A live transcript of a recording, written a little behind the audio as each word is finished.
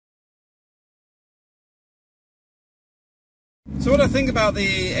So what I think about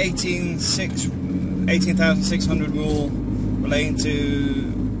the 18,600 rule relating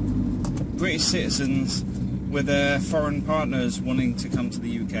to British citizens with their foreign partners wanting to come to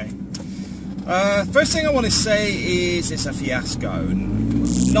the UK. First thing I want to say is it's a fiasco,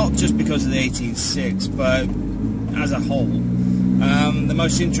 not just because of the 18.6, but as a whole. The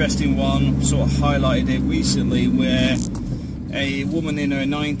most interesting one sort of highlighted it recently, where a woman in her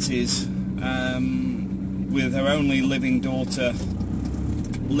 90s with her only living daughter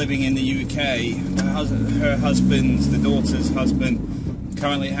living in the UK, her husband, the daughter's husband,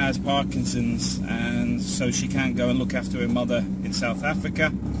 currently has Parkinson's, and so she can't go and look after her mother in South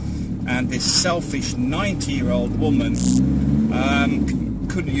Africa. And this selfish 90-year-old woman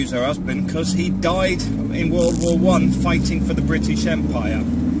couldn't use her husband because he died in World War I fighting for the British Empire.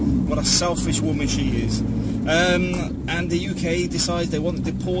 What a selfish woman she is. And the UK decides they want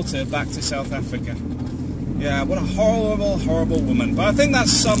to deport her back to South Africa. Yeah, what a horrible, horrible woman. But I think that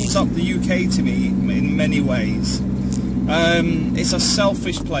sums up the UK to me in many ways. It's a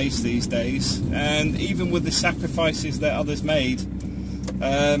selfish place these days, and even with the sacrifices that others made,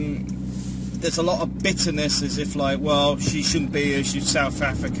 there's a lot of bitterness, as if like, well, she shouldn't be here, she's South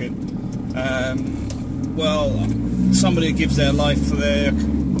African. Well, somebody who gives their life for their,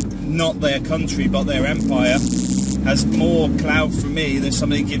 not their country, but their empire, has more clout for me than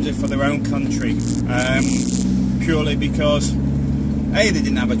somebody who gives it for their own country. Purely because, A, they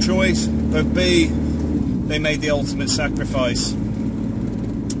didn't have a choice, but B, they made the ultimate sacrifice.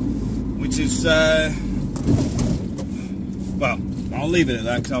 Which is, well, I'll leave it at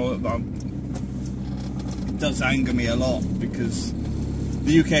that, because it does anger me a lot, because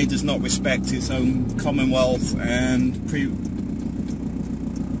the UK does not respect its own Commonwealth and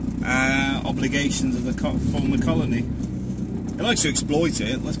obligations of the former colony. It likes to exploit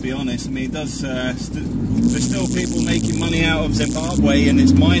it, let's be honest. I mean, it does. There's still people making money out of Zimbabwe and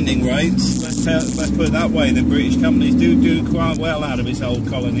its mining rights. Let's put it that way. The British companies do quite well out of its old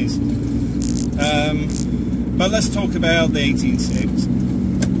colonies. But let's talk about the 18.6.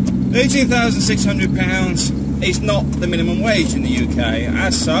 The £18,600 is not the minimum wage in the UK.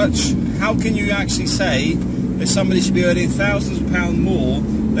 As such, how can you actually say that somebody should be earning thousands of pounds more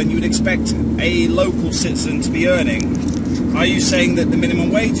than you would expect a local citizen to be earning? Are you saying that the minimum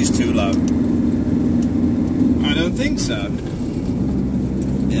wage is too low? I don't think so.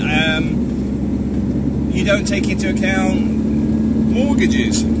 You don't take into account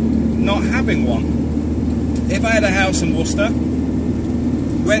mortgages, not having one. If I had a house in Worcester,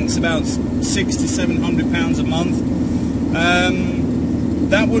 rent's about £600 to £700 a month.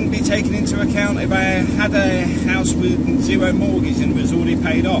 That wouldn't be taken into account if I had a house with zero mortgage and was already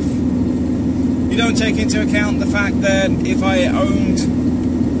paid off. You don't take into account the fact that if I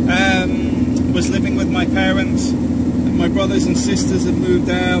was living with my parents, my brothers and sisters had moved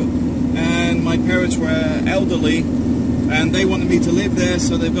out, and my parents were elderly, and they wanted me to live there,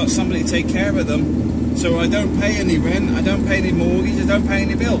 so they've got somebody to take care of them. So I don't pay any rent, I don't pay any mortgage, I don't pay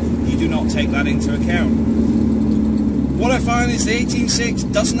any bill. You do not take that into account. What I find is the 18.6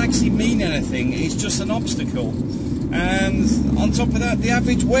 doesn't actually mean anything, it's just an obstacle. And on top of that, the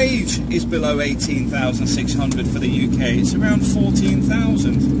average wage is below 18,600 for the UK. It's around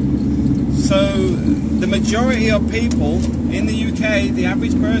 14,000. So the majority of people in the UK, the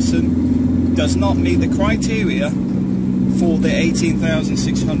average person, does not meet the criteria for the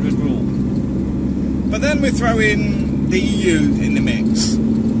 18,600 rule. But then we throw in the EU in the mix.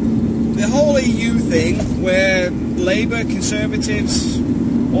 The whole EU thing, where Labour, Conservatives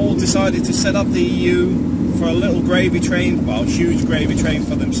all decided to set up the EU for a little gravy train, well, huge gravy train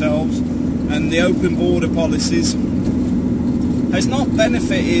for themselves, and the open border policies, has not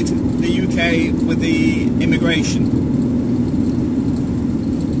benefited the UK with the immigration.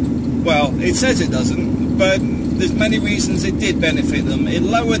 Well, it says it doesn't, but there's many reasons it did benefit them. It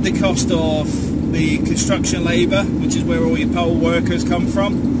lowered the cost of the construction labour, which is where all your poll workers come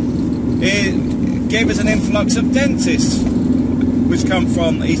from. It gave us an influx of dentists, which come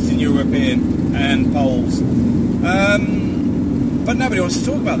from Eastern European and Poles. But nobody wants to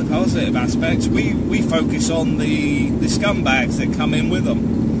talk about the positive aspects. We focus on the scumbags that come in with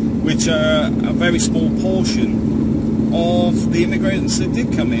them, which are a very small portion of the immigrants that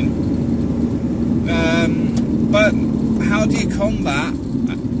did come in. But how do you combat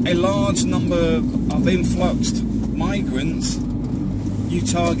a large number of influxed migrants? You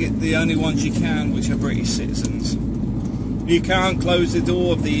target the only ones you can, which are British citizens. You can't close the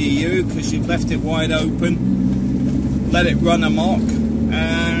door of the EU because you've left it wide open, let it run amok,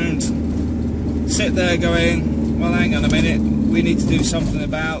 and sit there going, well, hang on a minute, we need to do something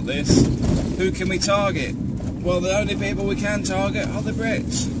about this. Who can we target? Well, the only people we can target are the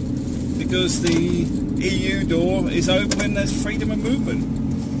Brits, because the EU door is open, there's freedom of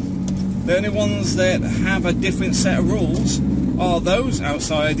movement. The only ones that have a different set of rules are those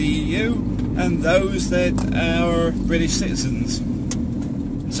outside the EU and those that are British citizens.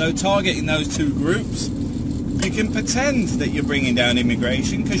 So targeting those two groups, you can pretend that you're bringing down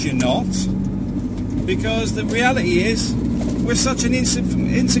immigration, because you're not. Because the reality is, we're such an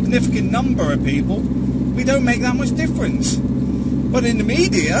insignificant number of people, we don't make that much difference. But in the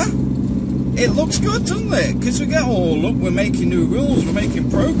media, it looks good, doesn't it? Because we get, oh look, we're making new rules, we're making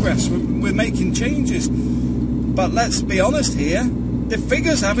progress, we're making changes. But let's be honest here, the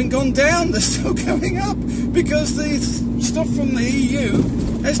figures haven't gone down, they're still going up, because the stuff from the EU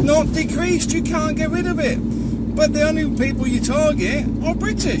has not decreased. You can't get rid of it. But the only people you target are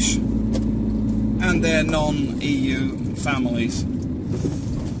British and their non-EU families.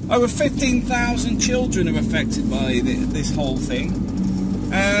 Over 15,000 children are affected by this whole thing,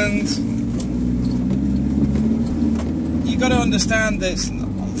 and you got to understand that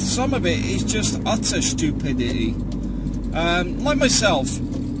some of it is just utter stupidity. Like myself,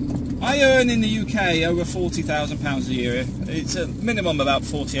 I earn in the UK over £40,000 a year. It's a minimum about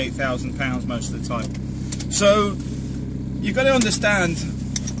 £48,000 most of the time. So you've got to understand,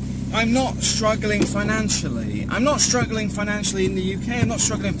 I'm not struggling financially. I'm not struggling financially in the UK. I'm not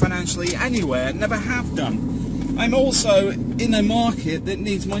struggling financially anywhere. Never have done. I'm also in a market that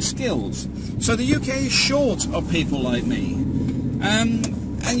needs my skills. So the UK is short of people like me. And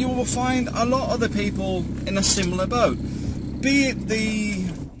you will find a lot of the people in a similar boat. Be it the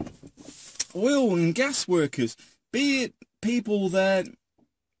oil and gas workers, be it people that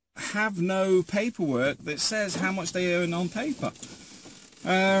have no paperwork that says how much they earn on paper.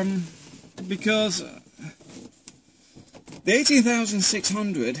 Because the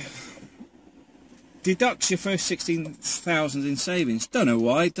 18,600 deducts your first 16,000 in savings. Don't know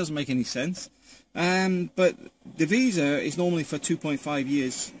why, it doesn't make any sense. But the visa is normally for 2.5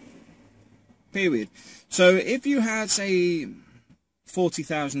 years period. So if you had, say,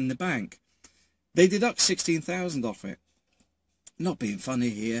 40,000 in the bank, they deduct 16,000 off it. Not being funny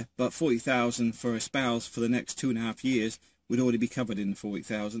here, but 40,000 for a spouse for the next 2.5 years would already be covered in the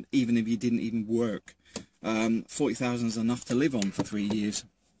 40,000, even if you didn't even work. 40,000 is enough to live on for 3 years.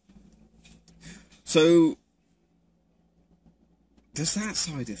 So there's that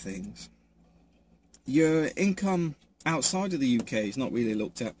side of things. Your income outside of the UK is not really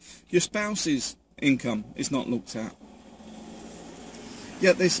looked at. Your spouse's income is not looked at.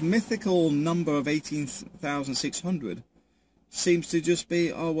 Yet this mythical number of 18,600 seems to just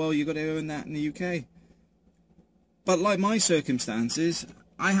be, oh well, you've got to earn that in the UK. But like my circumstances,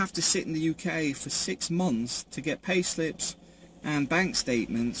 I have to sit in the UK for 6 months to get pay slips and bank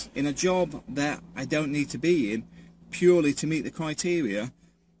statements in a job that I don't need to be in, purely to meet the criteria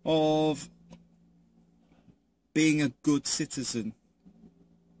of being a good citizen.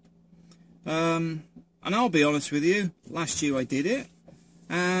 And I'll be honest with you, last year I did it,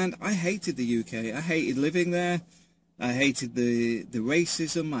 and I hated the UK. I hated living there. I hated the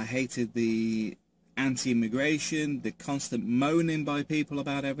racism. I hated the anti-immigration, the constant moaning by people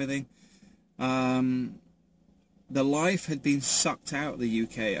about everything. The life had been sucked out of the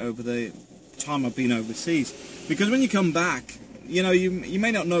UK over the time I've been overseas. Because when you come back, you know, you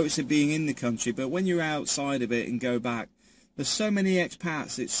may not notice it being in the country, but when you're outside of it and go back, there's so many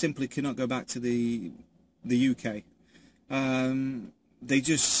expats that simply cannot go back to the UK. They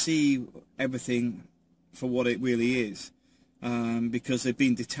just see everything for what it really is, because they've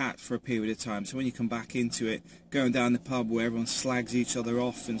been detached for a period of time. So when you come back into it, going down the pub where everyone slags each other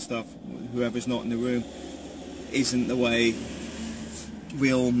off and stuff, whoever's not in the room, isn't the way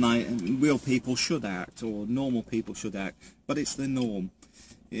real people should act, or normal people should act, but it's the norm.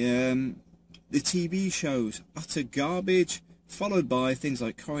 The TV shows, utter garbage, followed by things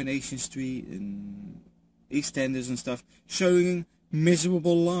like Coronation Street and EastEnders and stuff, showing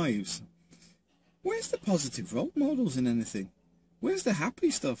miserable lives. Where's the positive role models in anything? Where's the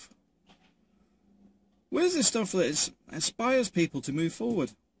happy stuff? Where's the stuff that inspires people to move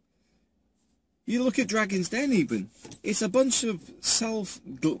forward? You look at Dragon's Den even. It's a bunch of self-loving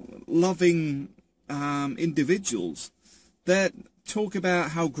individuals that talk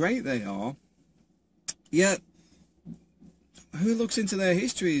about how great they are, yet who looks into their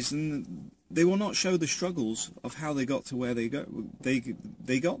histories, and they will not show the struggles of how they got to where they got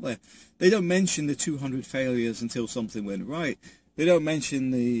there. They don't mention the 200 failures until something went right. They don't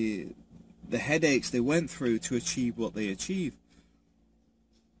mention the headaches they went through to achieve what they achieved.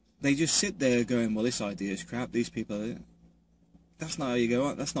 They just sit there going, well, this idea is crap, these people are... That's not how you go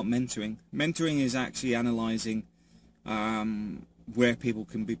on. That's not mentoring. Mentoring is actually analysing where people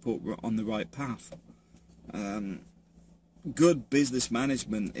can be put on the right path. Good business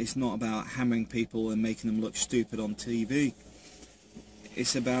management is not about hammering people and making them look stupid on TV.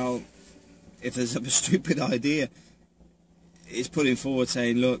 It's about, if there's a stupid idea, it's putting forward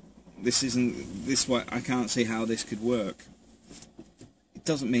saying, look, this isn't this way. I can't see how this could work. It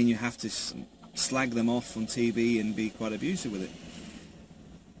doesn't mean you have to slag them off on TV and be quite abusive with it.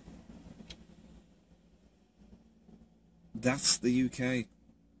 That's the UK.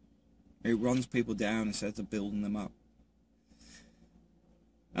 It runs people down instead of building them up.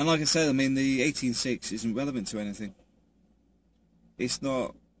 And like I said, I mean, the 18.6 isn't relevant to anything. It's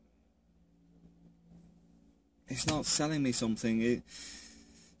not selling me something.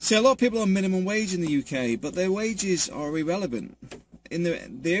 See, a lot of people are on minimum wage in the UK, but their wages are irrelevant.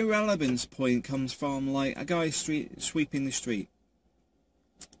 The irrelevance point comes from, like, a guy sweeping the street.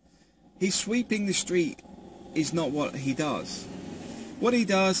 He's sweeping the street is not what he does. What he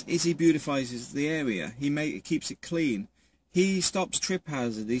does is he beautifies the area. He keeps it clean. He stops trip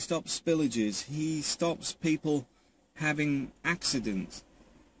hazard. He stops spillages. He stops people having accidents.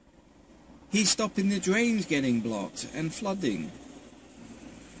 He's stopping the drains getting blocked and flooding.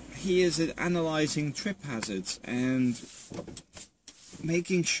 He is analysing trip hazards and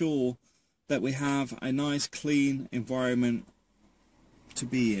making sure that we have a nice clean environment to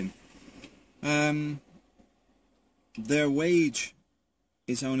be in. Their wage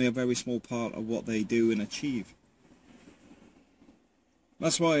is only a very small part of what they do and achieve.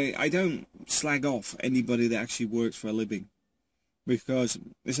 That's why I don't slag off anybody that actually works for a living, because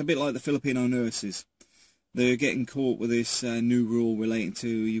it's a bit like the Filipino nurses. They're getting caught with this new rule relating to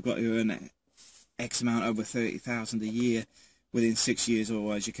you've got to earn X amount over 30,000 a year within 6 years,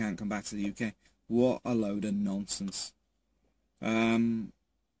 otherwise you can't come back to the UK. What a load of nonsense.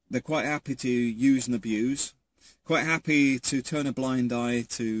 They're quite happy to use and abuse, quite happy to turn a blind eye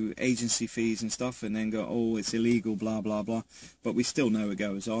to agency fees and stuff and then go, oh, it's illegal, blah, blah, blah. But we still know it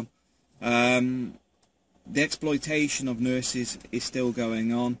goes on. The exploitation of nurses is still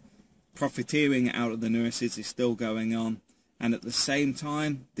going on. Profiteering out of the nurses is still going on. And at the same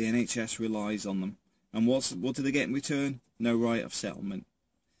time, the NHS relies on them. And what do they get in return? No right of settlement.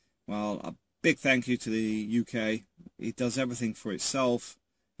 Well, a big thank you to the UK. It does everything for itself.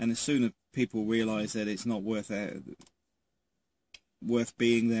 And as soon as people realise that it's not worth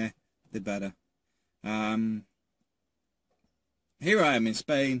being there, the better. Here I am in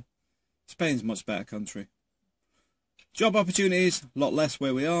Spain. Spain's a much better country. Job opportunities, a lot less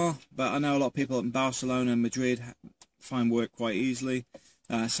where we are, but I know a lot of people in Barcelona and Madrid find work quite easily.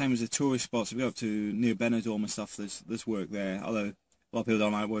 Same as the tourist spots. If you go up to near Benidorm and stuff, there's work there, although a lot of people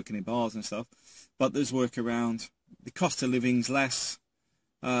don't like working in bars and stuff. But there's work around. The cost of living's less.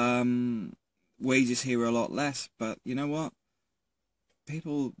 Wages here are a lot less, but you know what?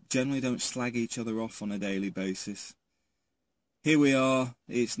 People generally don't slag each other off on a daily basis. Here we are,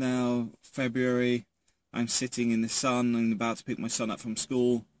 it's now February, I'm sitting in the sun and about to pick my son up from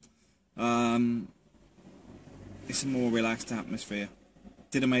school. It's a more relaxed atmosphere.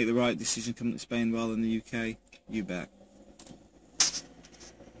 Did I make the right decision coming to Spain rather than the UK? You bet.